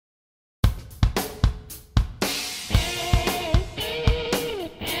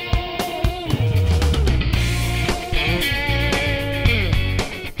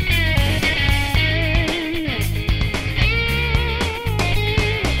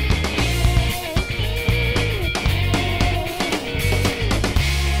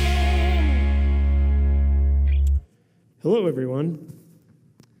Hello, everyone.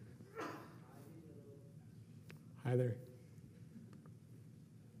 Hi there.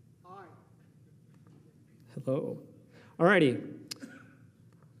 Hi. Hello. Alrighty.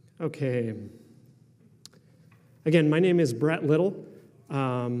 Okay. Again, my name is Bret Little.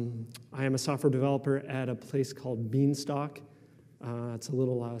 I am a software developer at a place called Beanstalk. It's a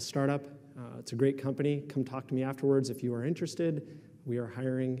little startup. It's a great company. Come talk to me afterwards if you are interested. We are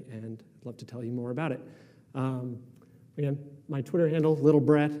hiring, and I'd love to tell you more about it. Again, my Twitter handle, Little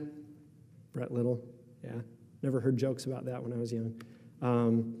Bret. Bret Little. Yeah, never heard jokes about that when I was young.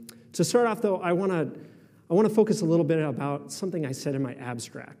 To start off, though, I want to focus a little bit about something I said in my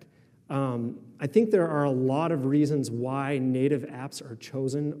abstract. I think there are a lot of reasons why native apps are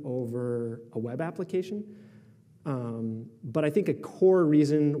chosen over a web application. But I think a core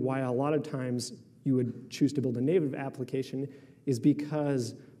reason why a lot of times you would choose to build a native application is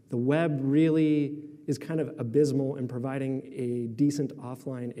because the web really is kind of abysmal in providing a decent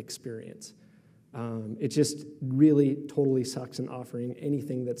offline experience. It just really totally sucks in offering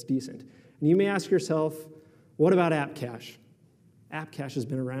anything that's decent. And you may ask yourself, what about App Cache? App Cache has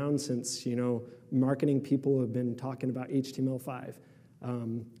been around since, marketing people have been talking about HTML5.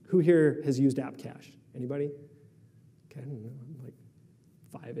 Who here has used App Cache? Anybody? Okay, I don't know, like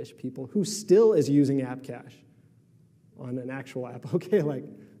 5-ish people. Who still is using App Cache on an actual app? Okay,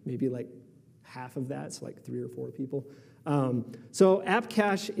 maybe half of that, so 3 or 4 people. So App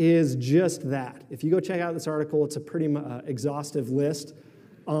Cache is just that. If you go check out this article, it's a pretty exhaustive list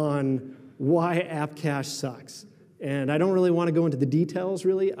on why App Cache sucks. And I don't really want to go into the details,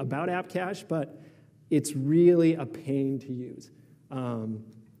 really, about App Cache, but it's really a pain to use. And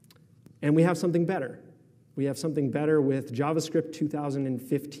we have something better. We have something better with JavaScript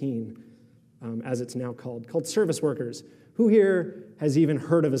 2015, as it's now called service workers. Who here has even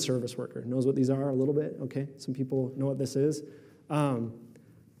heard of a service worker? Knows what these are a little bit? Okay, some people know what this is. I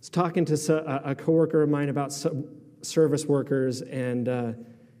was talking to a coworker of mine about service workers, and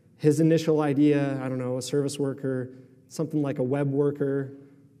his initial idea, I don't know, a service worker, something like a web worker,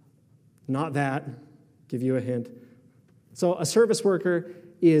 not that, give you a hint. So a service worker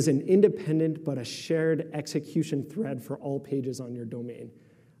is an independent but a shared execution thread for all pages on your domain.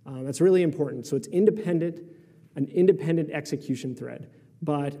 That's really important. So it's an independent execution thread,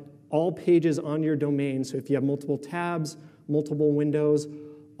 but all pages on your domain, so if you have multiple tabs, multiple windows,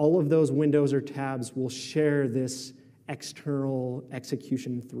 all of those windows or tabs will share this external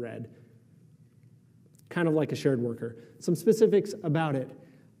execution thread, kind of like a shared worker. Some specifics about it.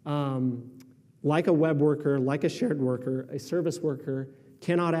 Like a web worker, like a shared worker, a service worker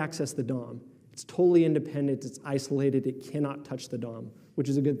cannot access the DOM. It's totally independent, it's isolated, it cannot touch the DOM, which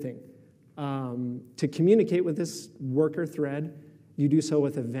is a good thing. To communicate with this worker thread, you do so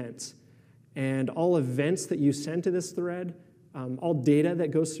with events. And all events that you send to this thread, all data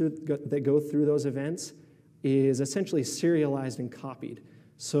that go through those events is essentially serialized and copied.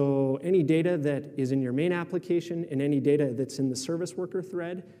 So any data that is in your main application and any data that's in the service worker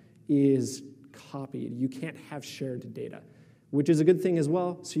thread is copied. You can't have shared data, which is a good thing as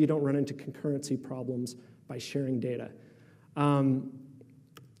well, so you don't run into concurrency problems by sharing data.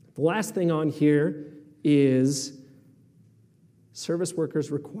 The last thing on here is service workers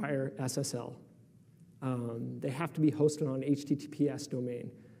require SSL. They have to be hosted on HTTPS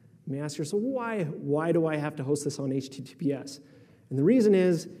domain. You may ask yourself, why do I have to host this on HTTPS? And the reason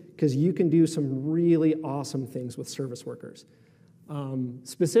is because you can do some really awesome things with service workers.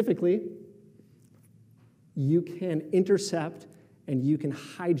 Specifically, you can intercept and you can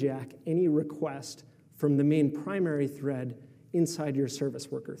hijack any request from the main primary thread inside your service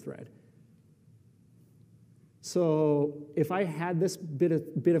worker thread. So if I had this bit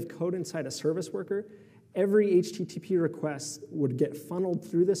of code inside a service worker, every HTTP request would get funneled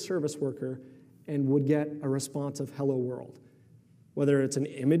through this service worker and would get a response of hello world. Whether it's an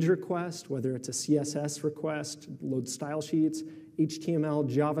image request, whether it's a CSS request, load style sheets, HTML,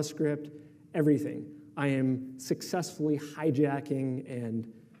 JavaScript, everything. I am successfully hijacking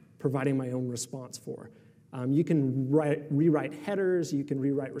and providing my own response for. You can rewrite headers, you can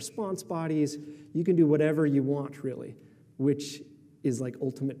rewrite response bodies, you can do whatever you want, really, which is like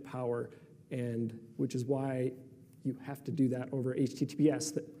ultimate power, and which is why you have to do that over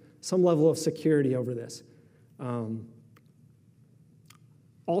HTTPS, some level of security over this.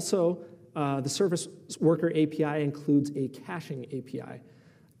 Also, the service worker API includes a caching API.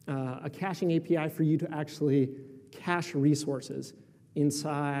 A caching API for you to actually cache resources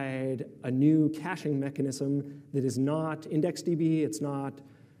inside a new caching mechanism that is not IndexedDB, it's not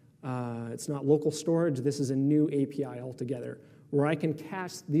local storage. This is a new API altogether, where I can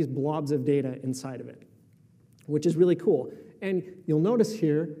cache these blobs of data inside of it. which is really cool. And you'll notice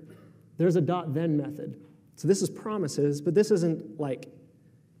here, there's a .then method. So this is promises, but this isn't like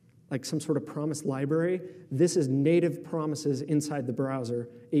some sort of promise library. This is native promises inside the browser,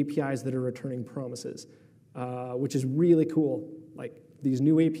 APIs that are returning promises, which is really cool. Like these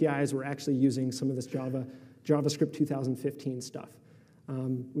new APIs, we're actually using some of this JavaScript 2015 stuff.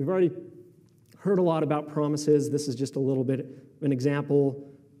 We've already heard a lot about promises. This is just a little bit of an example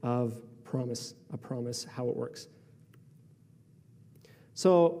of a promise, how it works.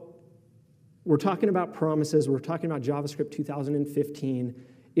 So we're talking about promises. We're talking about JavaScript 2015.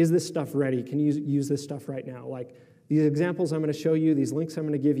 Is this stuff ready? Can you use this stuff right now? Like these examples I'm going to show you, these links I'm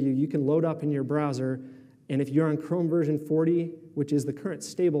going to give you, you can load up in your browser. And if you're on Chrome version 40, which is the current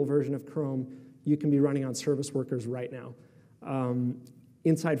stable version of Chrome, you can be running on service workers right now.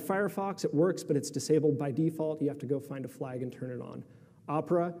 Inside Firefox, it works, but it's disabled by default. You have to go find a flag and turn it on.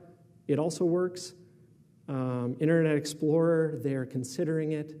 Opera, it also works. Internet Explorer, they're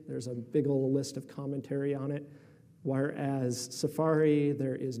considering it. There's a big old list of commentary on it. Whereas Safari,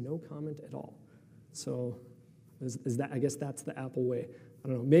 there is no comment at all. So is that, I guess that's the Apple way. I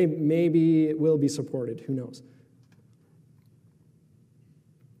don't know, maybe it will be supported, who knows?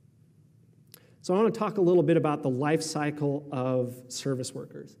 So I want to talk a little bit about the life cycle of service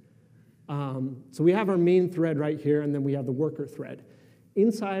workers. So we have our main thread right here, and then we have the worker thread.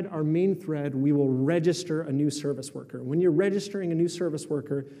 Inside our main thread, we will register a new service worker. When you're registering a new service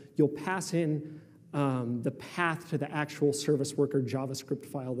worker, you'll pass in the path to the actual service worker JavaScript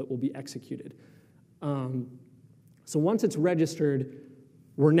file that will be executed. So once it's registered,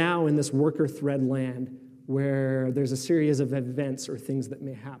 we're now in this worker thread land where there's a series of events or things that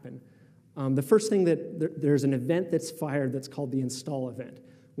may happen. The first thing there's an event that's fired that's called the install event.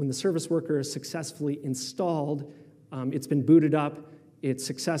 When the service worker is successfully installed, it's been booted up, it's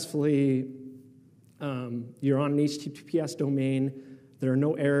successfully, you're on an HTTPS domain, there are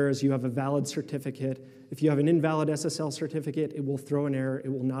no errors, you have a valid certificate. If you have an invalid SSL certificate, it will throw an error,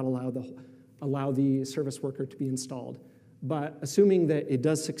 it will not allow the service worker to be installed. But assuming that it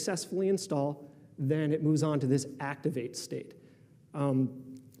does successfully install, then it moves on to this activate state.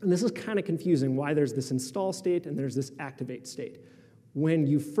 And this is kind of confusing, why there's this install state and there's this activate state. When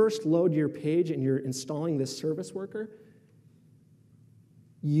you first load your page and you're installing this service worker,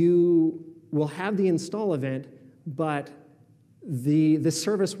 you will have the install event, but the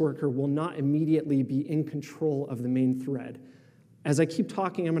service worker will not immediately be in control of the main thread. As I keep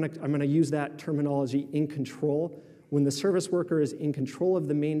talking, I'm going to use that terminology, in control. When the service worker is in control of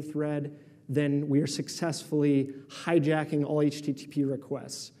the main thread, then we are successfully hijacking all HTTP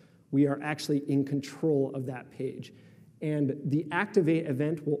requests. We are actually in control of that page. And the activate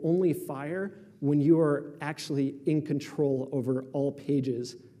event will only fire when you are actually in control over all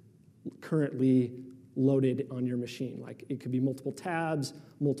pages currently loaded on your machine. Like it could be multiple tabs,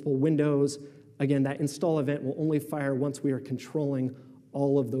 multiple windows. Again, that install event will only fire once we are controlling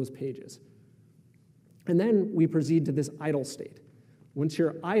all of those pages. And then we proceed to this idle state. Once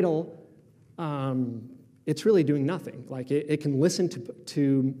you're idle, it's really doing nothing. Like it can listen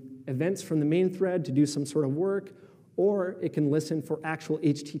to events from the main thread to do some sort of work, or it can listen for actual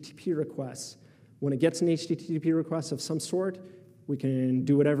HTTP requests. When it gets an HTTP request of some sort, we can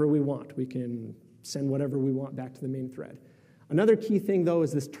do whatever we want. We can send whatever we want back to the main thread. Another key thing, though,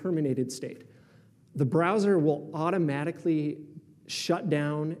 is this terminated state. The browser will automatically shut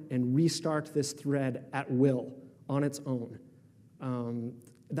down and restart this thread at will on its own.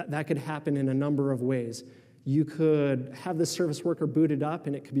 That could happen in a number of ways. You could have the service worker booted up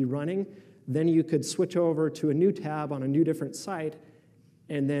and it could be running. Then you could switch over to a new tab on a new different site,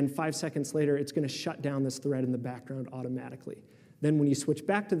 and then 5 seconds later, it's going to shut down this thread in the background automatically. Then when you switch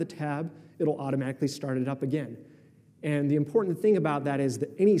back to the tab, it'll automatically start it up again. And the important thing about that is that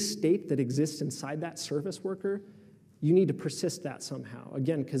any state that exists inside that service worker, you need to persist that somehow.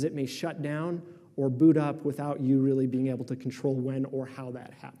 Again, because it may shut down or boot up without you really being able to control when or how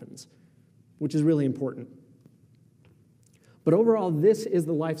that happens, which is really important. But overall, this is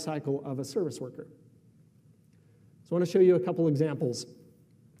the life cycle of a service worker. So I want to show you a couple examples.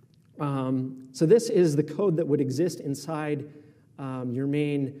 So this is the code that would exist inside your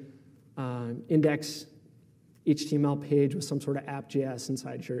main index HTML page with some sort of app.js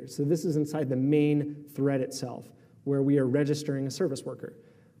inside here. So this is inside the main thread itself, where we are registering a service worker.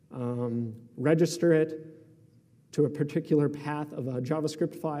 Register it to a particular path of a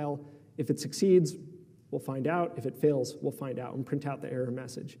JavaScript file. If it succeeds, we'll find out. If it fails, we'll find out and print out the error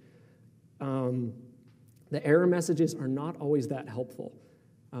message. The error messages are not always that helpful.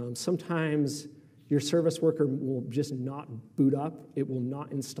 Sometimes your service worker will just not boot up, it will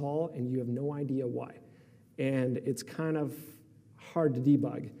not install, and you have no idea why. and it's kind of hard to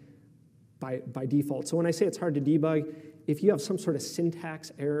debug by default. So when I say it's hard to debug, if you have some sort of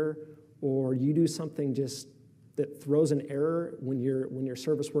syntax error or you do something just that throws an error when your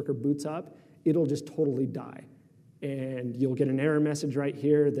service worker boots up, it'll just totally die. And you'll get an error message right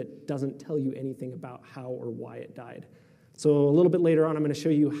here that doesn't tell you anything about how or why it died. So a little bit later on, I'm going to show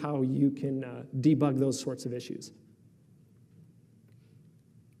you how you can debug those sorts of issues.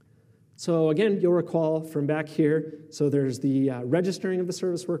 So again, you'll recall from back here, so there's the registering of the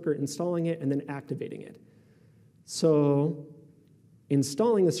service worker, installing it, and then activating it. So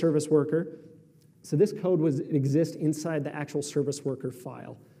installing the service worker, so this code exists inside the actual service worker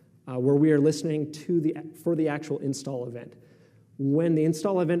file, where we are listening for the actual install event. When the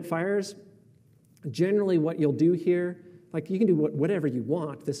install event fires, generally what you'll do here, like you can do whatever you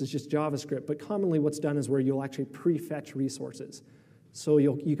want, this is just JavaScript, but commonly what's done is where you'll actually prefetch resources. So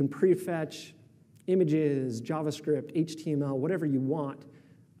you can prefetch images, JavaScript, HTML, whatever you want,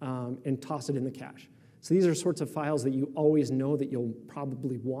 and toss it in the cache. So these are sorts of files that you always know that you'll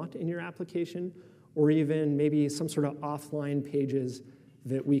probably want in your application, or even maybe some sort of offline pages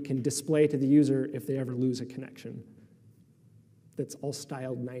that we can display to the user if they ever lose a connection. That's all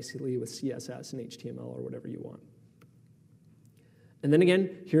styled nicely with CSS and HTML or whatever you want. And then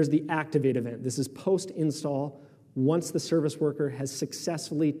again, here's the activate event. This is post-install once the service worker has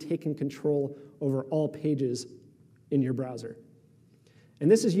successfully taken control over all pages in your browser. And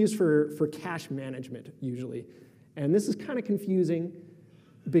this is used for cache management, usually. And this is kind of confusing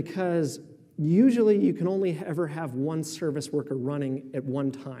because usually you can only ever have one service worker running at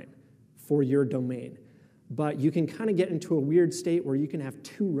one time for your domain. But you can kind of get into a weird state where you can have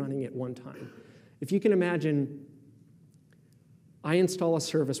two running at one time. If you can imagine, I install a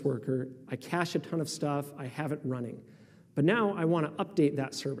service worker, I cache a ton of stuff, I have it running. But now I want to update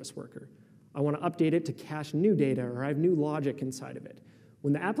that service worker. I want to update it to cache new data, or I have new logic inside of it.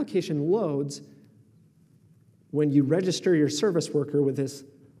 When the application loads, when you register your service worker with this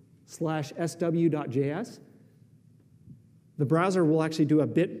 /sw.js, the browser will actually do a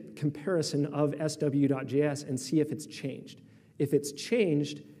bit comparison of sw.js and see if it's changed. If it's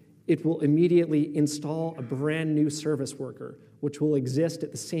changed, it will immediately install a brand new service worker, which will exist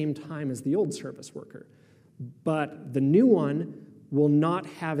at the same time as the old service worker. But the new one will not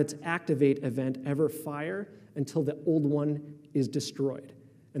have its activate event ever fire until the old one is destroyed.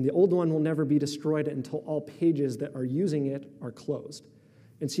 And the old one will never be destroyed until all pages that are using it are closed.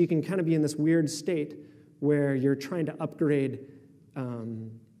 And so you can kind of be in this weird state where you're trying to upgrade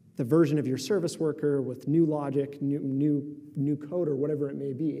the version of your service worker with new logic, new code, or whatever it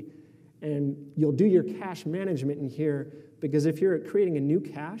may be. And you'll do your cache management in here, because if you're creating a new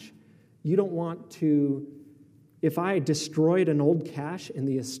cache, you don't want to, if I destroyed an old cache in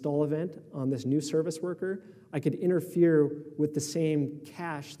the install event on this new service worker, I could interfere with the same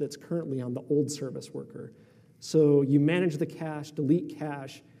cache that's currently on the old service worker. So you manage the cache, delete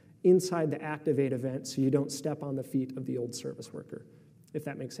cache inside the activate event so you don't step on the feet of the old service worker, if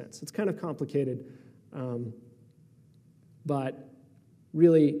that makes sense. It's kind of complicated, but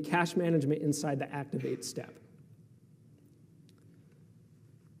really cache management inside the activate step.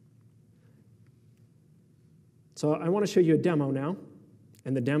 So I want to show you a demo now,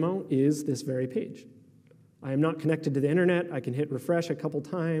 and the demo is this very page. I am not connected to the internet. I can hit refresh a couple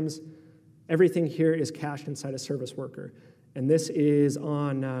times. Everything here is cached inside a service worker. And this is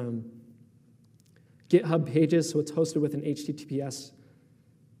on GitHub pages, so it's hosted with an HTTPS.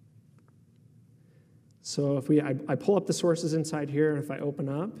 So if I pull up the sources inside here, and if I open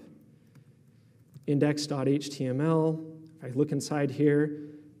up index.html, if I look inside here,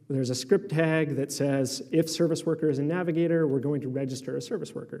 there's a script tag that says, if service worker is a navigator, we're going to register a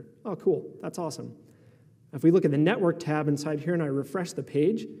service worker. Oh, cool. That's awesome. If we look at the network tab inside here and I refresh the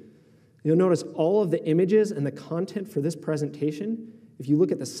page, you'll notice all of the images and the content for this presentation, if you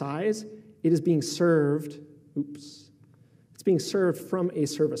look at the size, it is being served, it's being served from a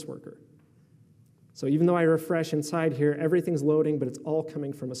service worker. So even though I refresh inside here, everything's loading, but it's all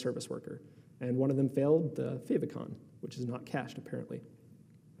coming from a service worker. And one of them failed, the favicon, which is not cached apparently.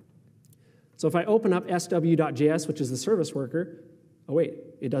 So if I open up sw.js, which is the service worker, oh wait,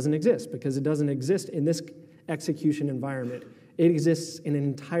 it doesn't exist, because it doesn't exist in this execution environment. It exists in an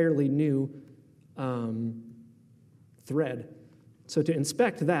entirely new thread. So to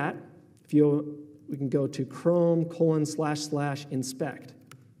inspect that, we can go to chrome://inspect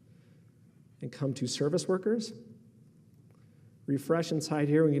and come to service workers. Refresh inside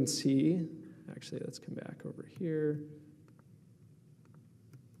here, we can see, actually, let's come back over here.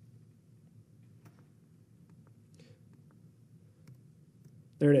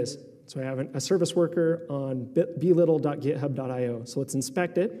 There it is. So I have a service worker on belittle.github.io. So let's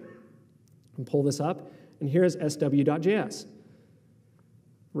inspect it and pull this up. And here's sw.js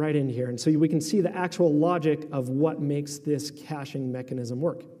right in here. And so we can see the actual logic of what makes this caching mechanism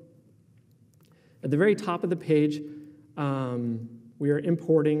work. At the very top of the page, we are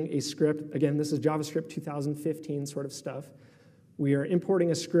importing a script. Again, this is JavaScript 2015 sort of stuff. We are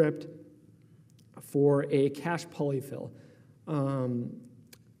importing a script for a cache polyfill.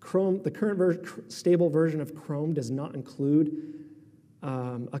 Chrome, the current stable version of Chrome does not include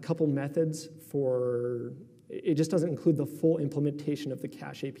a couple methods for, it just doesn't include the full implementation of the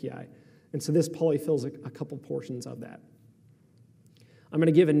cache API. And so this polyfills a couple portions of that. I'm going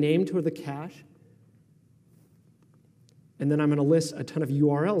to give a name to the cache, and then I'm going to list a ton of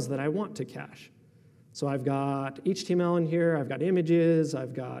URLs that I want to cache. So I've got HTML in here, I've got images,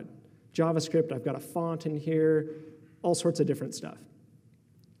 I've got JavaScript, I've got a font in here, all sorts of different stuff.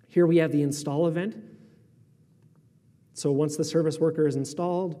 Here we have the install event. So once the service worker is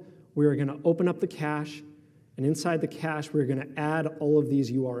installed, we're going to open up the cache, and inside the cache, we're going to add all of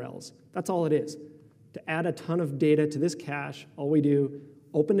these URLs. That's all it is. To add a ton of data to this cache, all we do,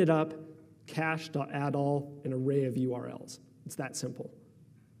 open it up, cache.addAll, an array of URLs. It's that simple.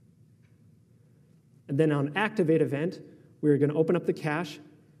 And then on activate event, we're going to open up the cache.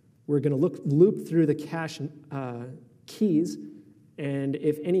 We're going to loop through the cache keys, and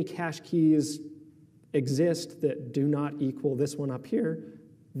if any cache keys exist that do not equal this one up here,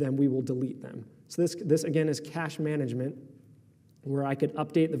 then we will delete them. So this again is cache management, where I could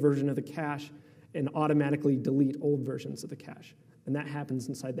update the version of the cache and automatically delete old versions of the cache. And that happens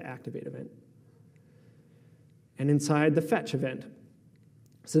inside the activate event. And inside the fetch event.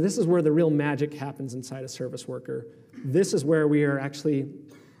 So this is where the real magic happens inside a service worker. This is where we are actually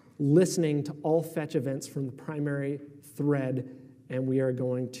listening to all fetch events from the primary thread, and we are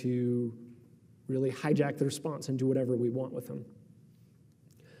going to really hijack the response and do whatever we want with them.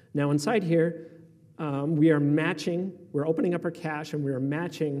 Now inside here, we're opening up our cache, and we are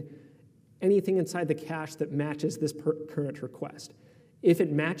matching anything inside the cache that matches this current request. If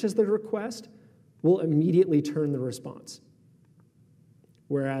it matches the request, we'll immediately turn the response.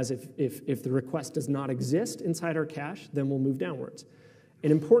 Whereas if the request does not exist inside our cache, then we'll move downwards.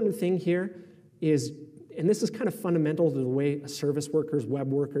 An important thing here is, and this is kind of fundamental to the way service workers,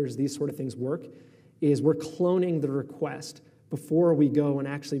 web workers, these sort of things work, is we're cloning the request before we go and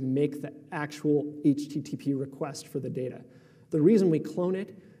actually make the actual HTTP request for the data. The reason we clone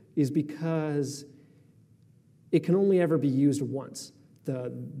it is because it can only ever be used once.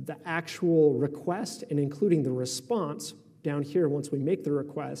 The actual request, and including the response down here once we make the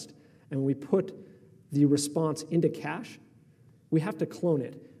request and we put the response into cache, we have to clone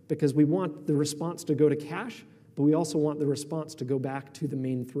it because we want the response to go to cache, but we also want the response to go back to the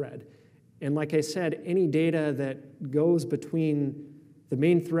main thread. And like I said, any data that goes between the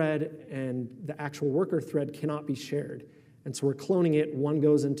main thread and the actual worker thread cannot be shared. And so we're cloning it. One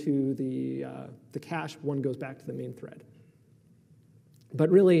goes into the cache, one goes back to the main thread. But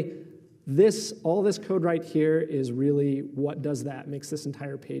really, all this code right here is really what does that, makes this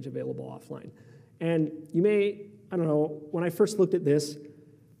entire page available offline. And you may, I don't know, when I first looked at this,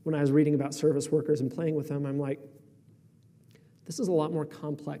 when I was reading about service workers and playing with them, I'm like, this is a lot more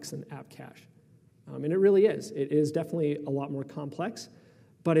complex than app cache. And it really is. It is definitely a lot more complex,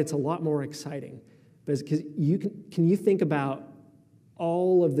 but it's a lot more exciting. Because can you think about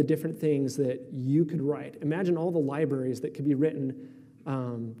all of the different things that you could write? Imagine all the libraries that could be written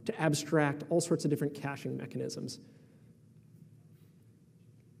to abstract all sorts of different caching mechanisms.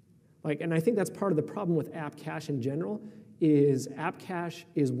 And I think that's part of the problem with app cache in general, is app cache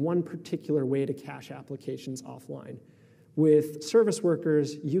is one particular way to cache applications offline. With service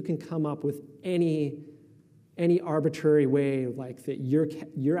workers, you can come up with any arbitrary way like that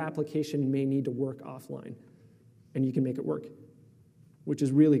your application may need to work offline, and you can make it work, which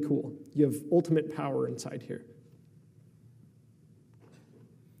is really cool. You have ultimate power inside here.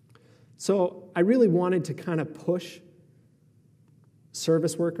 So I really wanted to kind of push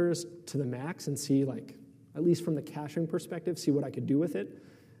service workers to the max and see, at least from the caching perspective, see what I could do with it.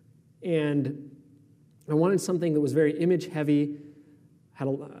 And I wanted something that was very image heavy, had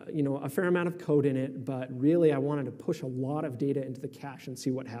a fair amount of code in it, but really I wanted to push a lot of data into the cache and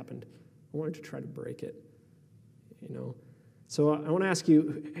see what happened. I wanted to try to break it, So I want to ask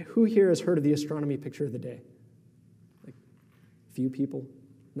you, who here has heard of the astronomy picture of the day? A few people,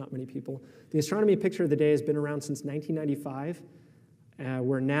 not many people. The astronomy picture of the day has been around since 1995,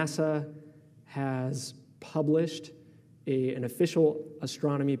 where NASA has published an official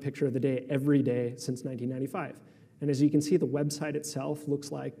astronomy picture of the day every day since 1995. And as you can see, the website itself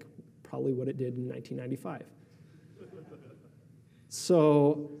looks like probably what it did in 1995.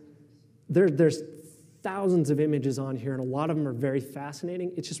 So there's thousands of images on here, and a lot of them are very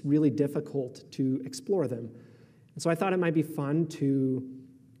fascinating. It's just really difficult to explore them. And so I thought it might be fun to,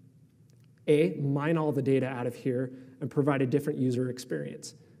 A, mine all the data out of here and provide a different user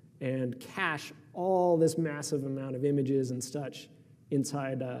experience, and cache all this massive amount of images and such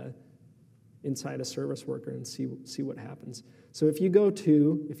inside a service worker and see what happens. So if you go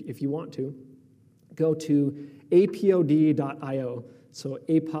to, if you want to, go to apod.io, so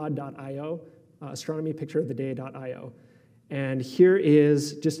apod.io, astronomypictureoftheday.io. And here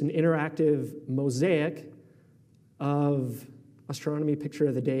is just an interactive mosaic of astronomy picture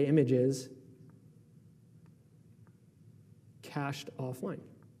of the day images cached offline.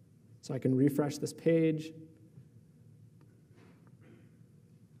 So I can refresh this page.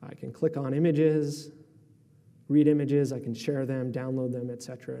 I can click on images, read images, I can share them, download them,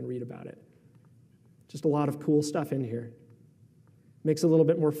 etc., and read about it. Just a lot of cool stuff in here. Makes it a little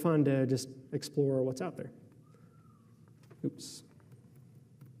bit more fun to just explore what's out there. Oops.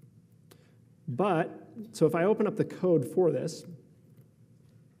 But, so if I open up the code for this,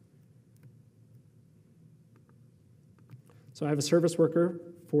 so I have a service worker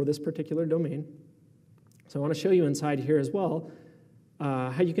for this particular domain. So I want to show you inside here as well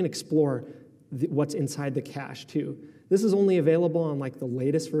how you can explore what's inside the cache too. This is only available on like the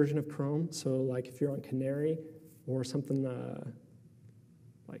latest version of Chrome. So like if you're on Canary or something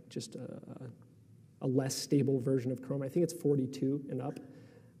like just a less stable version of Chrome, I think it's 42 and up,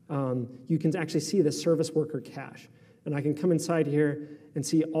 you can actually see the service worker cache. And I can come inside here and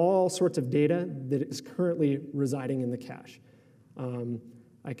see all sorts of data that is currently residing in the cache.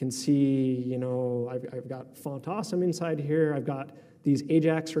 I can see, you know, I've got Font Awesome inside here. I've got these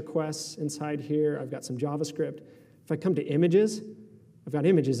AJAX requests inside here. I've got some JavaScript. If I come to images, I've got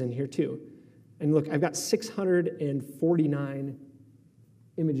images in here too. And look, I've got 649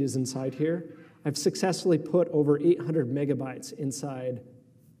 images inside here. I've successfully put over 800 megabytes inside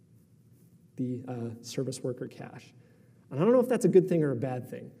the service worker cache. And I don't know if that's a good thing or a bad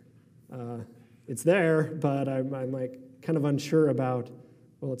thing. It's there, but I'm like kind of unsure about,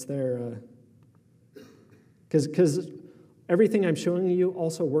 well, it's there. Because everything I'm showing you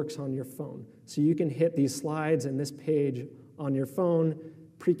also works on your phone. So you can hit these slides and this page on your phone,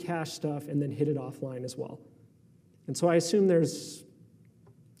 pre-cache stuff, and then hit it offline as well. And so I assume there's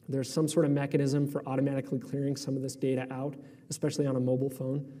some sort of mechanism for automatically clearing some of this data out, especially on a mobile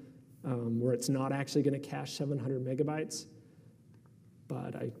phone, where it's not actually going to cache 700 megabytes.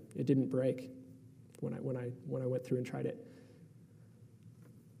 But it didn't break when I went through and tried it.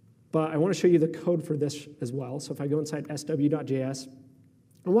 But I want to show you the code for this as well. So if I go inside sw.js,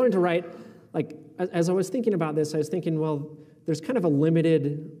 I wanted to write, like, as I was thinking about this, I was thinking, well, there's kind of a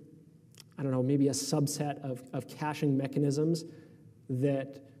limited, I don't know, maybe a subset of caching mechanisms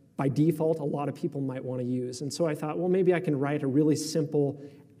that by default a lot of people might want to use. And so I thought, well, maybe I can write a really simple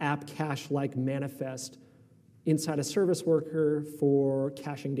app cache-like manifest inside a service worker for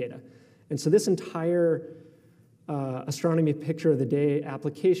caching data. And so this entire astronomy picture of the day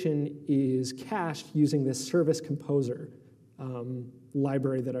application is cached using this service composer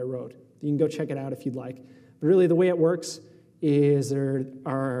library that I wrote. You can go check it out if you'd like. But really the way it works is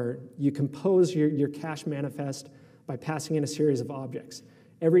you compose your cache manifest by passing in a series of objects.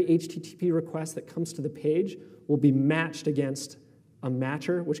 Every HTTP request that comes to the page will be matched against a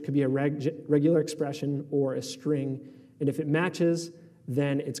matcher, which could be a regular expression or a string. And if it matches,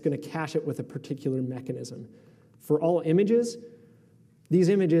 then it's going to cache it with a particular mechanism. For all images, these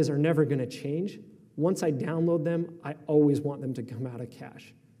images are never going to change. Once I download them, I always want them to come out of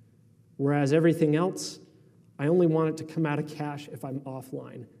cache. Whereas everything else, I only want it to come out of cache if I'm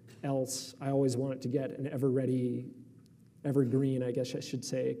offline. Else, I always want it to get an evergreen, I guess I should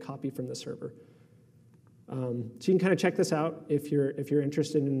say, copy from the server. So you can kind of check this out if you're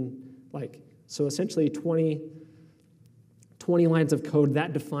interested in, like, so essentially 20 lines of code,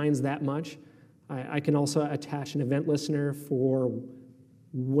 that defines that much. I can also attach an event listener for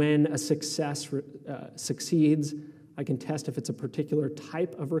when a success succeeds. I can test if it's a particular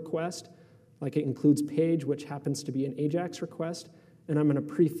type of request, like it includes page, which happens to be an AJAX request, and I'm going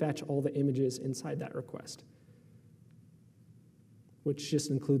to prefetch all the images inside that request, which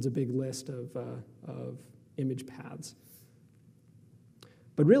just includes a big list of image paths.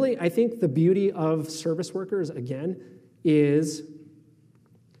 But really, I think the beauty of service workers, again, is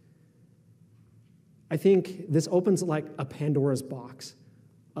I think this opens like a Pandora's box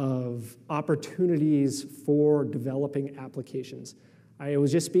of opportunities for developing applications. I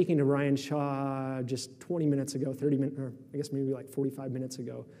was just speaking to Ryan Shaw just 20 minutes ago, 30 minutes, or I guess maybe like 45 minutes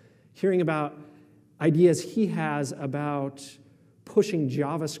ago, hearing about ideas he has about pushing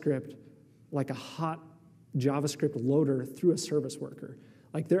JavaScript like a hot JavaScript loader through a service worker.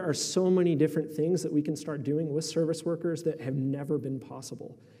 Like, there are so many different things that we can start doing with service workers that have never been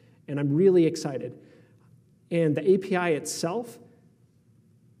possible. And I'm really excited. And the API itself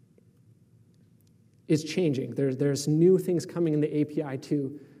is changing. There's new things coming in the API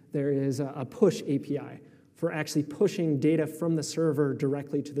too. There is a push API for actually pushing data from the server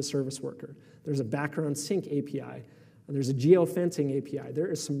directly to the service worker. There's a background sync API. And there's a geofencing API. There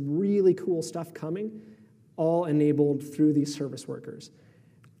is some really cool stuff coming, all enabled through these service workers.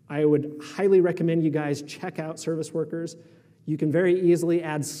 I would highly recommend you guys check out service workers. You can very easily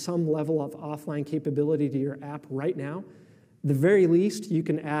add some level of offline capability to your app right now. The very least, you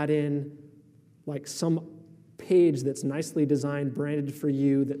can add in like some page that's nicely designed, branded for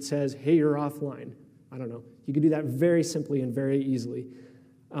you that says, hey, you're offline. I don't know. You can do that very simply and very easily.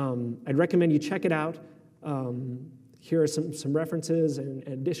 I'd recommend you check it out. Here are some references and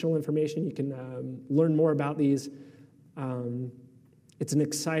additional information. You can learn more about these. It's an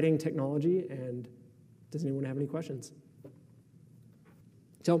exciting technology, and does anyone have any questions?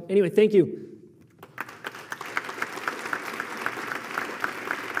 So anyway, thank you.